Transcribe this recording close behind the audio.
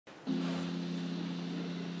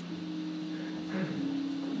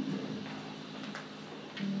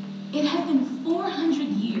It had been 400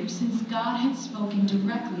 years since God had spoken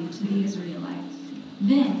directly to the Israelites.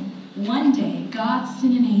 Then, one day, God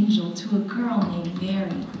sent an angel to a girl named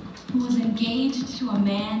Mary, who was engaged to a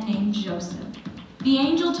man named Joseph. The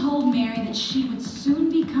angel told Mary that she would soon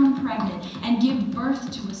become pregnant and give birth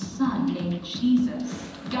to a son named Jesus.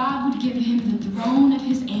 God would give him the throne of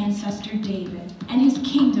his ancestor David, and his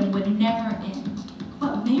kingdom would never end.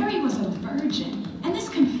 But Mary was a virgin, and this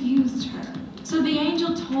confused her. So the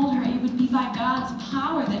angel told her it would be by God's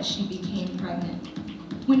power that she became pregnant.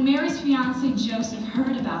 When Mary's fiancé Joseph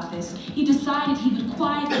heard about this, he decided he would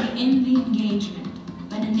quietly end the engagement.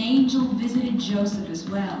 But an angel visited Joseph as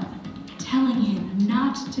well, telling him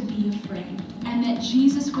not to be afraid, and that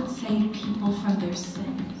Jesus would save people from their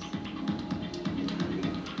sins.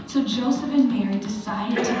 So Joseph and Mary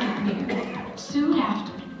decided to get married. Soon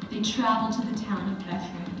after, they traveled to the town of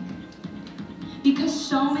Bethlehem. Because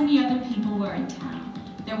so many other people were in town,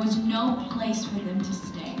 there was no place for them to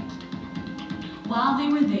stay. While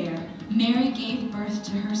they were there, Mary gave birth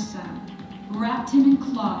to her son, wrapped him in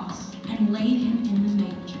cloths, and laid him in the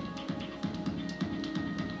manger.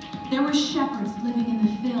 There were shepherds living in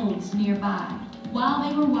the fields nearby. While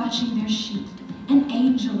they were watching their sheep, an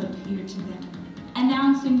angel appeared to them,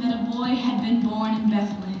 announcing that a boy had been born in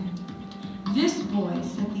Bethlehem. This boy,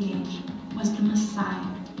 said the angel, was the Messiah,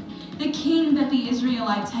 the king that the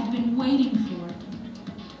Israelites had been waiting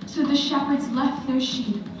for. So the shepherds left their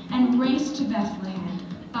sheep and raced to Bethlehem,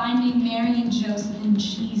 finding Mary and Joseph and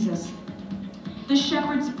Jesus. The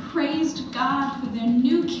shepherds praised God for their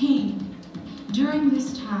new king. During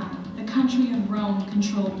this time, the country of Rome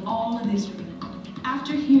controlled all of Israel.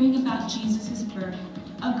 After hearing about Jesus' birth,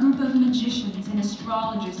 a group of magicians and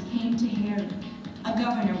astrologers came to Herod, a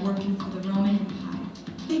governor working for the Roman Empire.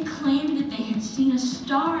 They claimed that they had seen a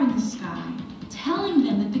star in the sky, telling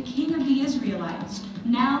them that the king of the Israelites,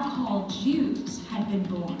 now called Jews, had been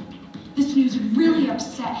born. This news really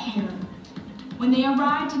upset Herod. When they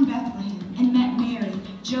arrived in Bethlehem and met Mary,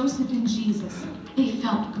 Joseph, and Jesus, they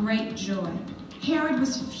felt great joy. Herod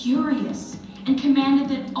was furious and commanded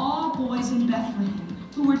that all boys in Bethlehem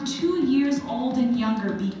who were 2 years old and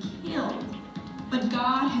younger be killed. But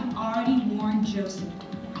God had already warned Joseph,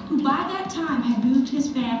 who by that time had moved his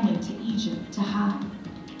family to Egypt to hide.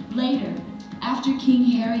 Later, after King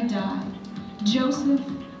Herod died, Joseph,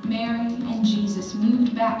 Mary, and Jesus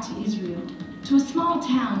moved back to Israel, to a small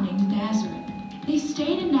town named Nazareth. They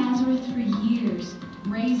stayed in Nazareth for years,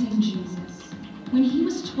 raising Jesus. When he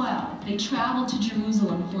was 12, they traveled to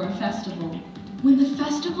Jerusalem for a festival. When the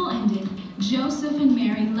festival ended, Joseph and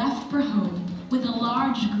Mary left for home with a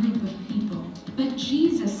large group of people, but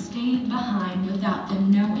Jesus stayed behind without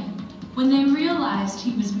them knowing. When they realized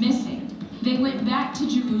he was missing, they went back to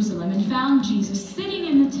Jerusalem and found Jesus sitting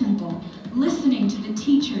in the temple, listening to the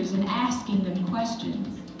teachers and asking them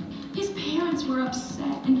questions. His parents were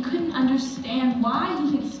upset and couldn't understand why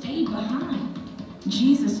he had stayed behind.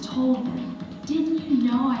 Jesus told them, "Didn't you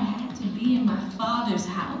know I had to be in my Father's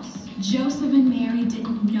house?" Joseph and Mary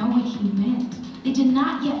didn't know what he meant. They did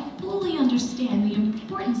not yet fully understand the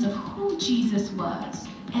importance of who Jesus was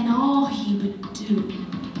and all he would do.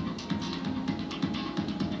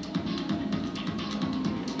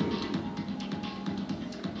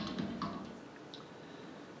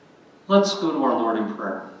 Let's go to our Lord in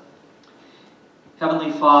prayer.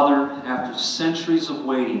 Heavenly Father, after centuries of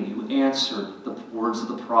waiting, you answered the words of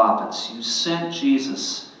the prophets. You sent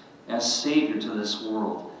Jesus as Savior to this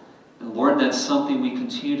world. And Lord, that's something we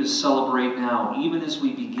continue to celebrate now, even as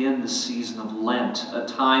we begin the season of Lent, a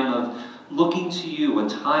time of looking to you, a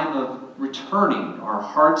time of returning our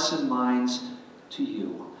hearts and minds to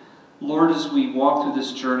you. Lord, as we walk through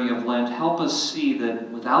this journey of Lent, help us see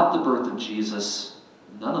that without the birth of Jesus,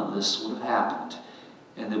 none of this would have happened,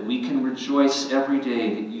 and that we can rejoice every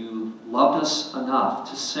day that you loved us enough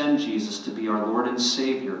to send Jesus to be our Lord and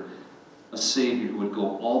Savior, a Savior who would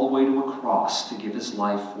go all the way to a cross to give his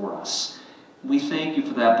life for us. We thank you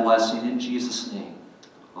for that blessing in Jesus' name.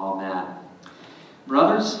 Amen.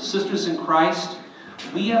 Brothers, sisters in Christ,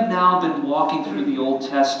 we have now been walking through the Old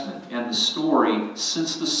Testament and the story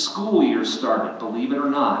since the school year started, believe it or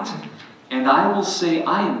not. And I will say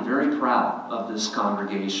I am very proud of this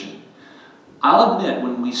congregation. I'll admit,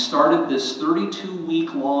 when we started this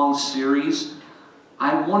 32-week-long series,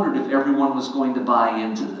 I wondered if everyone was going to buy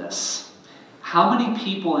into this. How many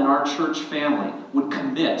people in our church family would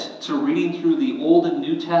commit to reading through the Old and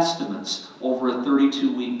New Testaments over a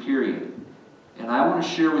 32-week period? And I want to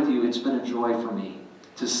share with you, it's been a joy for me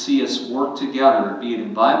to see us work together, be it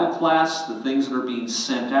in Bible class, the things that are being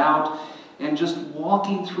sent out, and just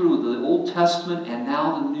walking through the Old Testament and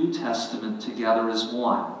now the New Testament together as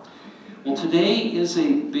one. Well, today is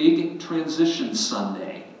a big transition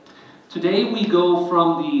Sunday. Today we go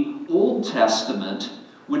from the Old Testament,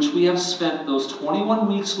 which we have spent those 21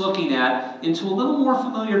 weeks looking at, into a little more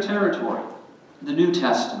familiar territory, the New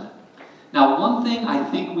Testament. Now, one thing I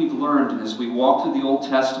think we've learned as we walk through the Old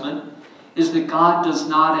Testament is that God does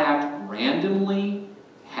not act randomly,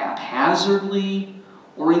 haphazardly,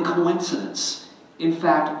 or in coincidence. In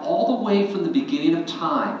fact, all the way from the beginning of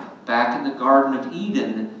time, back in the Garden of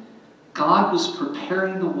Eden, God was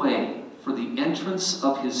preparing the way for the entrance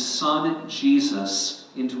of His Son, Jesus,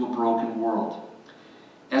 into a broken world.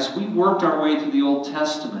 As we worked our way through the Old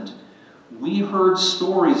Testament, we heard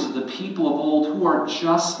stories of the people of old who are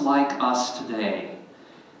just like us today.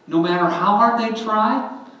 No matter how hard they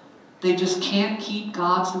try, they just can't keep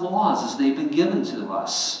God's laws as they've been given to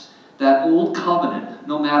us. That old covenant,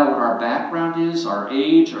 no matter what our background is, our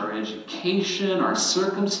age, our education, our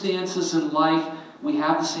circumstances in life, we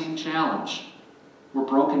have the same challenge. We're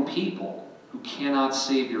broken people who cannot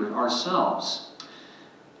save ourselves.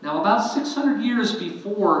 Now, about 600 years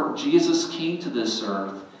before Jesus came to this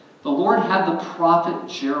earth, the Lord had the prophet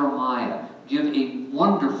Jeremiah give a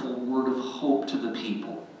wonderful word of hope to the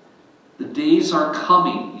people. The days are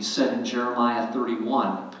coming, he said in Jeremiah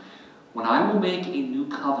 31, when I will make a new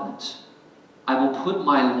covenant. I will put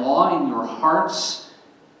my law in your hearts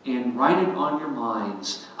and write it on your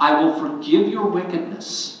minds. I will forgive your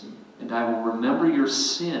wickedness, and I will remember your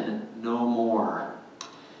sin no more.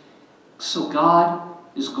 So God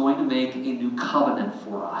is going to make a new covenant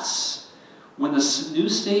for us. When the new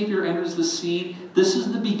Savior enters the scene, this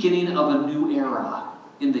is the beginning of a new era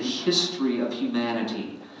in the history of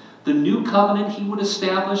humanity. The new covenant He would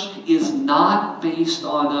establish is not based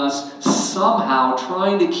on us somehow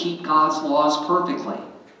trying to keep God's laws perfectly.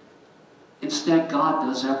 Instead, God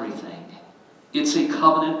does everything. It's a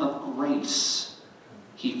covenant of grace.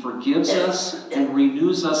 He forgives us and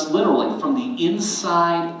renews us literally from the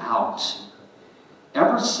inside out.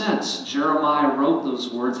 Ever since Jeremiah wrote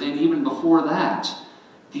those words, and even before that,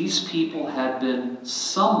 these people had been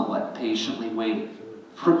somewhat patiently waiting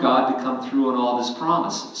for God to come through on all His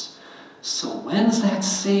promises. So when's that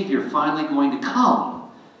Savior finally going to come?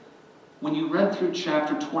 When you read through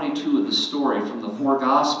chapter 22 of the story from the 4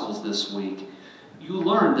 Gospels this week, you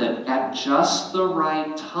learned that at just the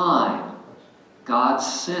right time, God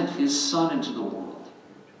sent His Son into the world.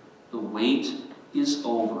 The wait is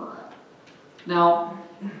over. Now,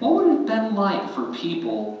 what would it have been like for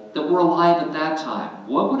people that were alive at that time?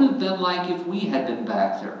 What would it have been like if we had been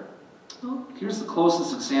back there? Well, here's the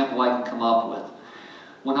closest example I can come up with.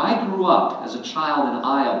 When I grew up as a child in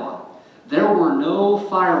Iowa, there were no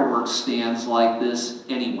fireworks stands like this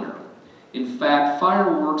anywhere. In fact,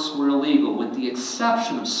 fireworks were illegal with the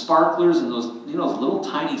exception of sparklers and those little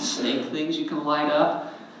tiny snake things you can light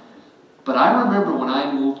up. But I remember when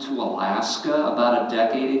I moved to Alaska about a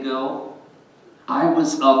decade ago, I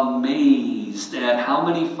was amazed at how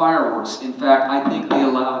many fireworks. In fact, I think they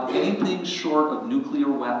allowed anything short of nuclear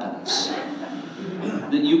weapons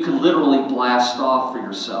that you can literally blast off for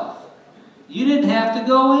yourself. You didn't have to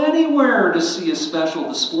go anywhere to see a special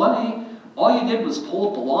display. All you did was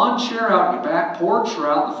pull up a lawn chair out your back porch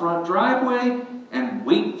or out the front driveway and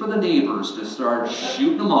wait for the neighbors to start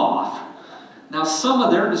shooting them off. Now, some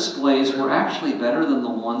of their displays were actually better than the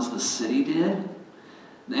ones the city did.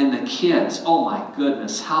 And the kids, oh my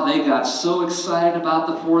goodness, how they got so excited about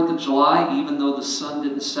the 4th of July, even though the sun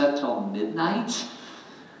didn't set till midnight.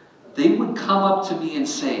 They would come up to me and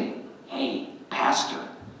say, "Hey, Pastor,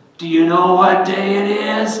 do you know what day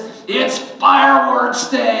it is? It's Fireworks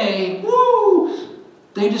Day!" Woo!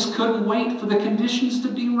 They just couldn't wait for the conditions to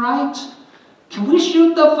be right. Can we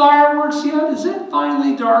shoot the fireworks yet? Is it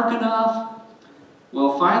finally dark enough?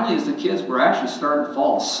 Well, finally, as the kids were actually starting to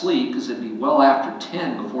fall asleep, because it'd be well after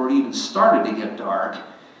 10 before it even started to get dark,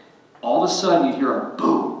 all of a sudden you hear a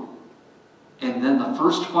boom. And then the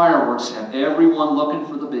first fireworks had everyone looking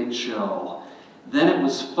for the big show. Then it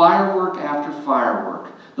was firework after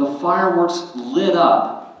firework. The fireworks lit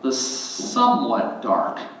up the somewhat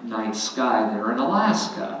dark night sky there in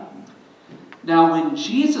Alaska. Now, when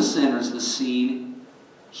Jesus enters the scene,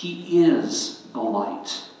 He is the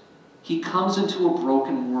light. He comes into a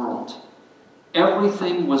broken world.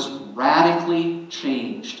 Everything was radically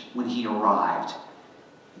changed when He arrived.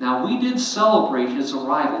 Now, we did celebrate His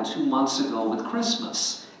arrival 2 months ago with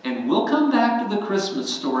Christmas, and we'll come back to the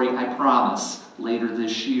Christmas story, I promise, later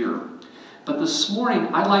this year. But this morning,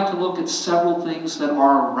 I'd like to look at several things that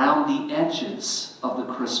are around the edges of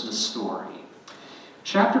the Christmas story.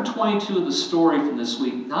 Chapter 22 of the story from this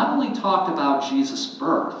week not only talked about Jesus'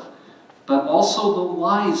 birth, but also the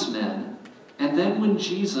wise men and then when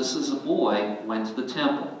Jesus, as a boy, went to the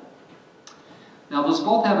temple. Now, those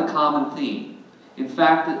both have a common theme. In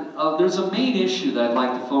fact, there's a main issue that I'd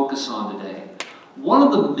like to focus on today. One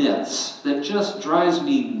of the myths that just drives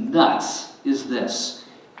me nuts is this.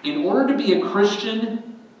 In order to be a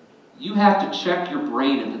Christian, you have to check your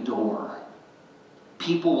brain at the door.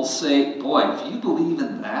 People will say, boy, if you believe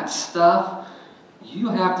in that stuff, you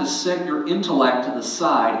have to set your intellect to the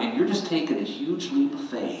side and you're just taking a huge leap of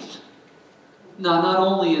faith. Now, not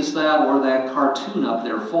only is that or that cartoon up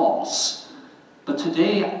there false, but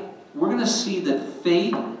today we're going to see that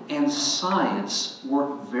faith and science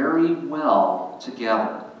work very well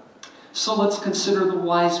together. So let's consider the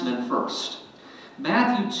wise men first.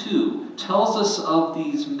 Matthew 2 tells us of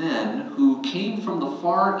these men who came from the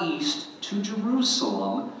far east to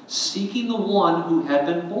Jerusalem seeking the one who had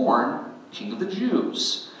been born King of the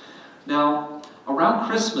Jews. Now, around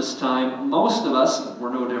Christmas time, most of us,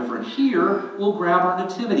 we're no different here, will grab our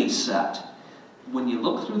nativity set. When you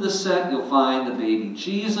look through the set, you'll find the baby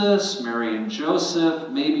Jesus, Mary and Joseph,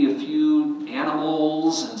 maybe a few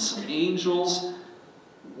animals and some angels.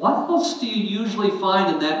 What else do you usually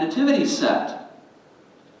find in that nativity set?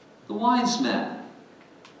 The wise men.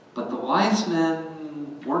 But the wise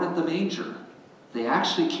men weren't at the manger. They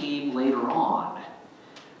actually came later on.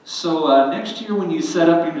 So next year when you set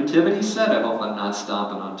up your nativity set, I hope I'm not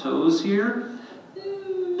stomping on toes here,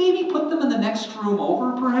 maybe put them in the next room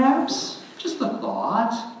over perhaps? Just a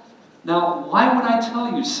thought. Now, why would I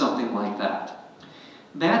tell you something like that?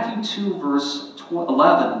 Matthew 2 verse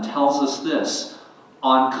 11 tells us this.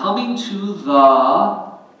 On coming to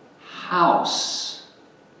the house,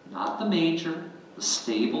 not the manger, the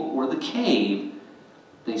stable, or the cave,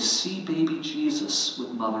 they see baby Jesus with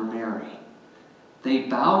Mother Mary. They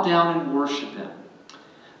bow down and worship him.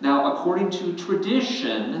 Now, according to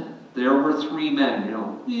tradition, there were three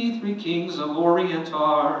men. We three kings of Orient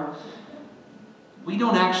are. We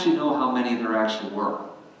don't actually know how many there actually were.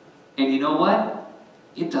 And you know what?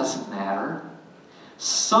 It doesn't matter.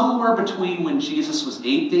 Somewhere between when Jesus was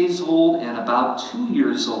 8 days old and about 2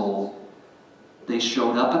 years old, they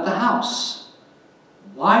showed up at the house.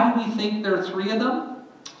 Why do we think there are three of them?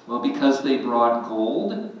 Well, because they brought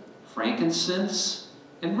gold, frankincense,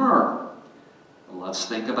 and myrrh. Well, let's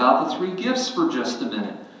think about the three gifts for just a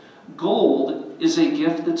minute. Gold is a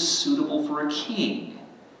gift that's suitable for a king.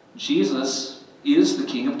 Jesus is the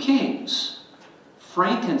King of Kings.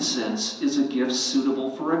 Frankincense is a gift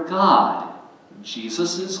suitable for a god.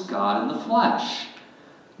 Jesus is God in the flesh.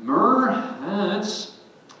 Myrrh, it's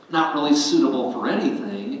not really suitable for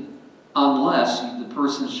anything unless the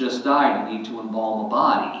person's just died and need to embalm a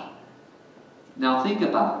body. Now think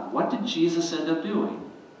about it. What did Jesus end up doing?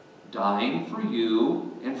 Dying for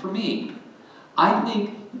you and for me. I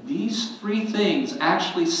think these three things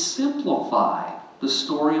actually simplify the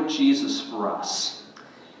story of Jesus for us.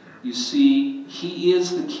 You see, he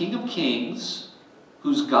is the King of Kings,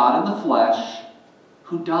 who's God in the flesh,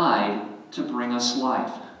 who died to bring us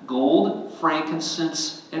life. Gold,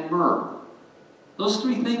 frankincense, and myrrh. Those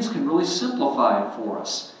three things can really simplify it for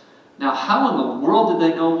us. Now, how in the world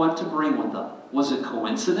did they know what to bring with them? Was it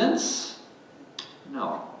coincidence?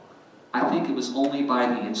 No. I think it was only by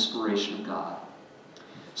the inspiration of God.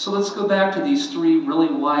 So let's go back to these three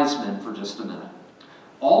really wise men for just a minute.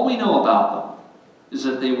 All we know about them is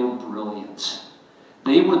that they were brilliant.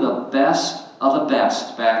 They were the best of the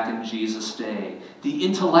best back in Jesus' day. The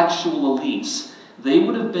intellectual elites. They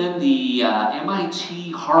would have been the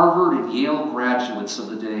MIT, Harvard, and Yale graduates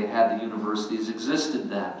of the day had the universities existed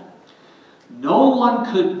then. No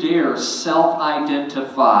one could dare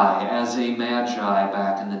self-identify as a magi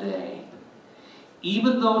back in the day.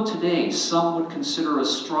 Even though today some would consider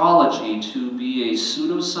astrology to be a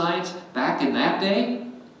pseudoscience, back in that day,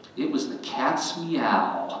 it was the cat's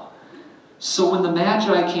meow. So when the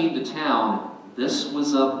Magi came to town, this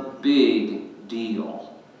was a big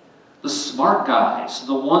deal. The smart guys,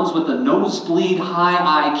 the ones with the nosebleed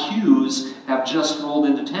high IQs, have just rolled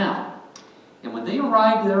into town. And when they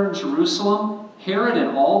arrived there in Jerusalem, Herod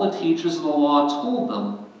and all the teachers of the law told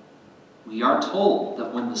them, we are told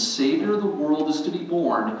that when the Savior of the world is to be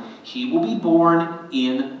born, he will be born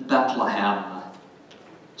in Bethlehem.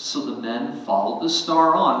 So the men followed the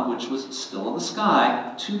star on, which was still in the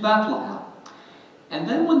sky, to Bethlehem. And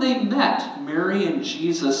then when they met Mary and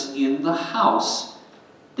Jesus in the house,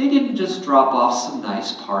 they didn't just drop off some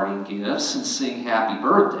nice parting gifts and sing happy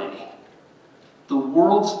birthday. The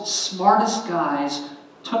world's smartest guys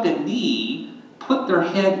took a knee, put their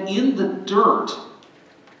head in the dirt,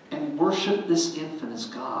 and worshiped this infant as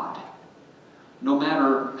God. No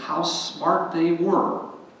matter how smart they were,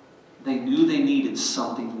 they knew they needed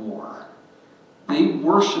something more. They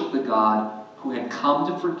worshiped the God who had come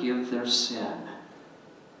to forgive their sin.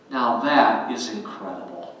 Now that is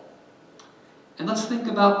incredible. And let's think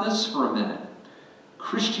about this for a minute.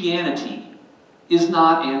 Christianity is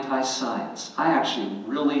not anti-science. I actually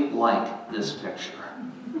really like this picture.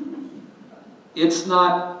 It's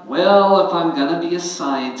not, well, if I'm going to be a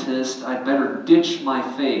scientist, I'd better ditch my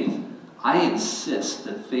faith. I insist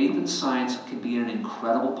that faith and science can be an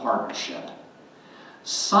incredible partnership.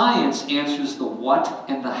 Science answers the what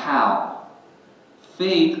and the how.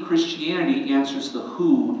 Faith, Christianity, answers the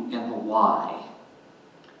who and the why.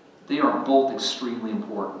 They are both extremely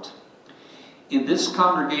important. In this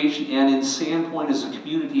congregation and in Sandpoint as a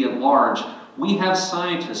community at large, we have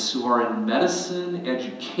scientists who are in medicine,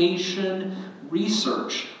 education,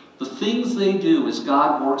 research. The things they do as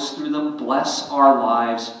God works through them bless our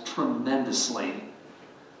lives tremendously.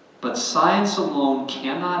 But science alone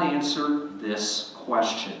cannot answer this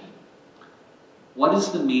question. What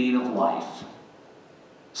is the meaning of life?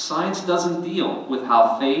 Science doesn't deal with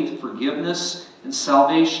how faith, forgiveness, and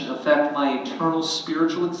salvation affect my eternal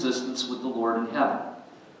spiritual existence with the Lord in heaven.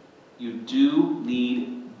 You do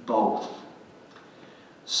need both.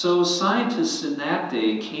 So scientists in that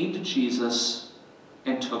day came to Jesus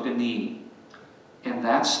and took a knee. And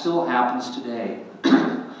that still happens today.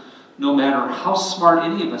 No matter how smart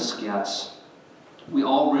any of us gets, we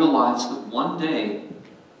all realize that one day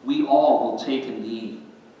we all will take a knee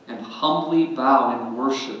and humbly bow in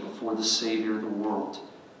worship before the Savior of the world.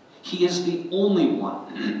 He is the only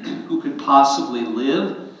one who could possibly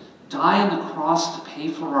live, die on the cross to pay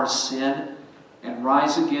for our sin, and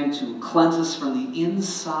rise again to cleanse us from the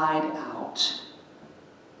inside out.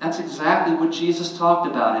 That's exactly what Jesus talked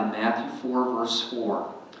about in Matthew 4, verse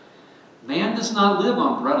 4. Man does not live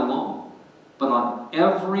on bread alone, but on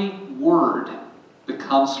every word that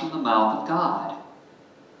comes from the mouth of God.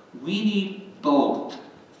 We need both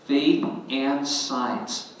faith and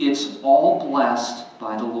science. It's all blessed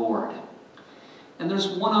by the Lord. And there's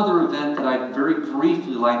one other event that I'd very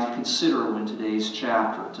briefly like to consider in today's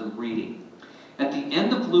chapter, to reading. At the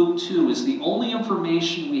end of Luke 2 is the only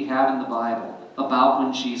information we have in the Bible about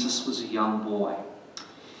when Jesus was a young boy.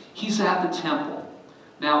 He's at the temple.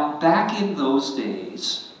 Now, back in those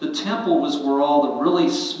days, the temple was where all the really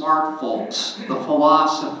smart folks, the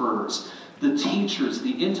philosophers, the teachers,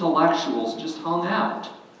 the intellectuals just hung out.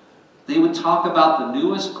 They would talk about the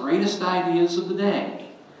newest, greatest ideas of the day.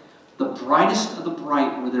 The brightest of the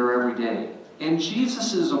bright were there every day. And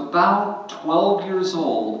Jesus is about 12 years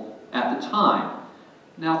old at the time.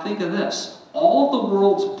 Now think of this. All of the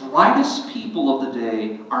world's brightest people of the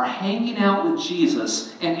day are hanging out with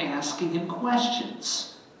Jesus and asking him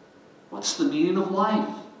questions. What's the meaning of life?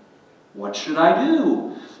 What should I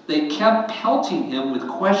do? They kept pelting him with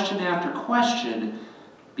question after question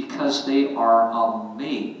because they are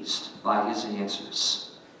amazed by his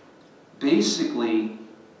answers. Basically,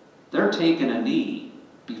 they're taking a knee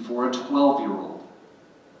before a 12-year-old.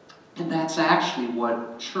 And that's actually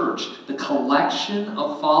what church, the collection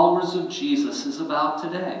of followers of Jesus, is about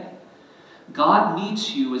today. God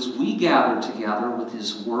meets you as we gather together with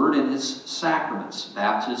his word and his sacraments,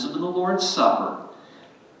 baptism and the Lord's Supper.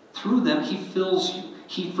 Through them, he fills you.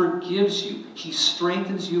 He forgives you. He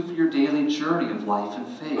strengthens you for your daily journey of life and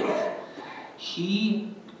faith.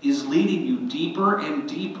 He is leading you deeper and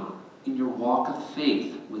deeper in your walk of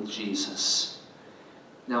faith with Jesus.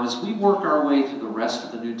 Now, as we work our way through the rest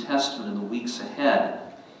of the New Testament in the weeks ahead,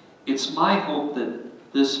 it's my hope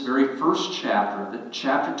that this very first chapter, that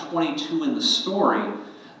chapter 22 in the story,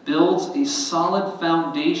 builds a solid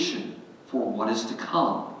foundation for what is to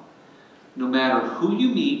come. No matter who you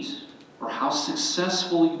meet or how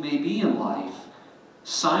successful you may be in life,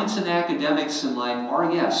 science and academics in life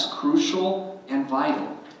are, yes, crucial and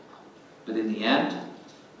vital. But in the end,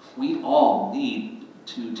 we all need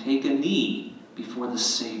to take a knee before the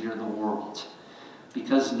Savior of the world,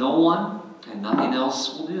 because no one and nothing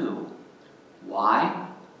else will do. Why?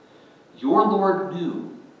 Your Lord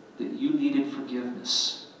knew that you needed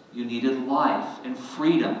forgiveness. You needed life and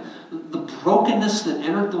freedom. The brokenness that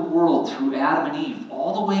entered the world through Adam and Eve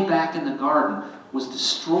all the way back in the garden was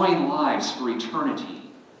destroying lives for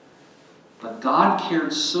eternity. But God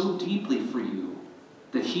cared so deeply for you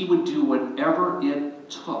that he would do whatever it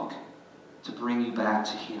took to bring you back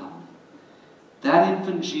to him. That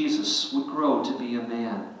infant Jesus would grow to be a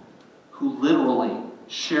man who literally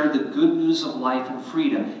shared the good news of life and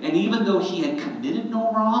freedom. And even though he had committed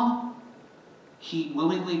no wrong, he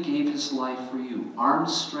willingly gave his life for you,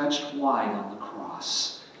 arms stretched wide on the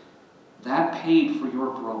cross. That paid for your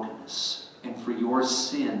brokenness and for your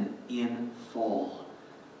sin in full.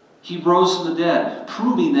 He rose from the dead,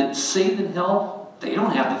 proving that Satan and hell they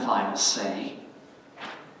don't have the final say.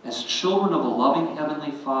 As children of a loving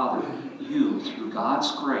Heavenly Father, you, through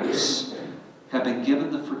God's grace, have been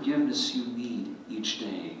given the forgiveness you need each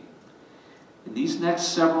day. In these next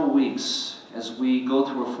several weeks, as we go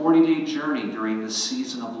through a 40-day journey during the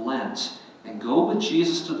season of Lent and go with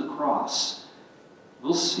Jesus to the cross,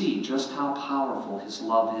 we'll see just how powerful his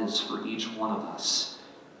love is for each one of us.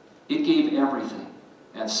 It gave everything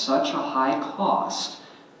at such a high cost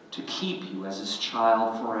to keep you as his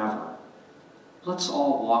child forever. Let's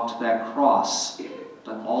all walk to that cross,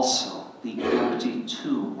 but also the empty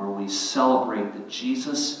tomb where we celebrate that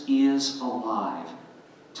Jesus is alive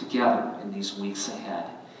together in these weeks ahead.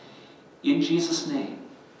 In Jesus' name,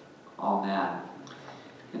 amen.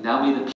 And now may the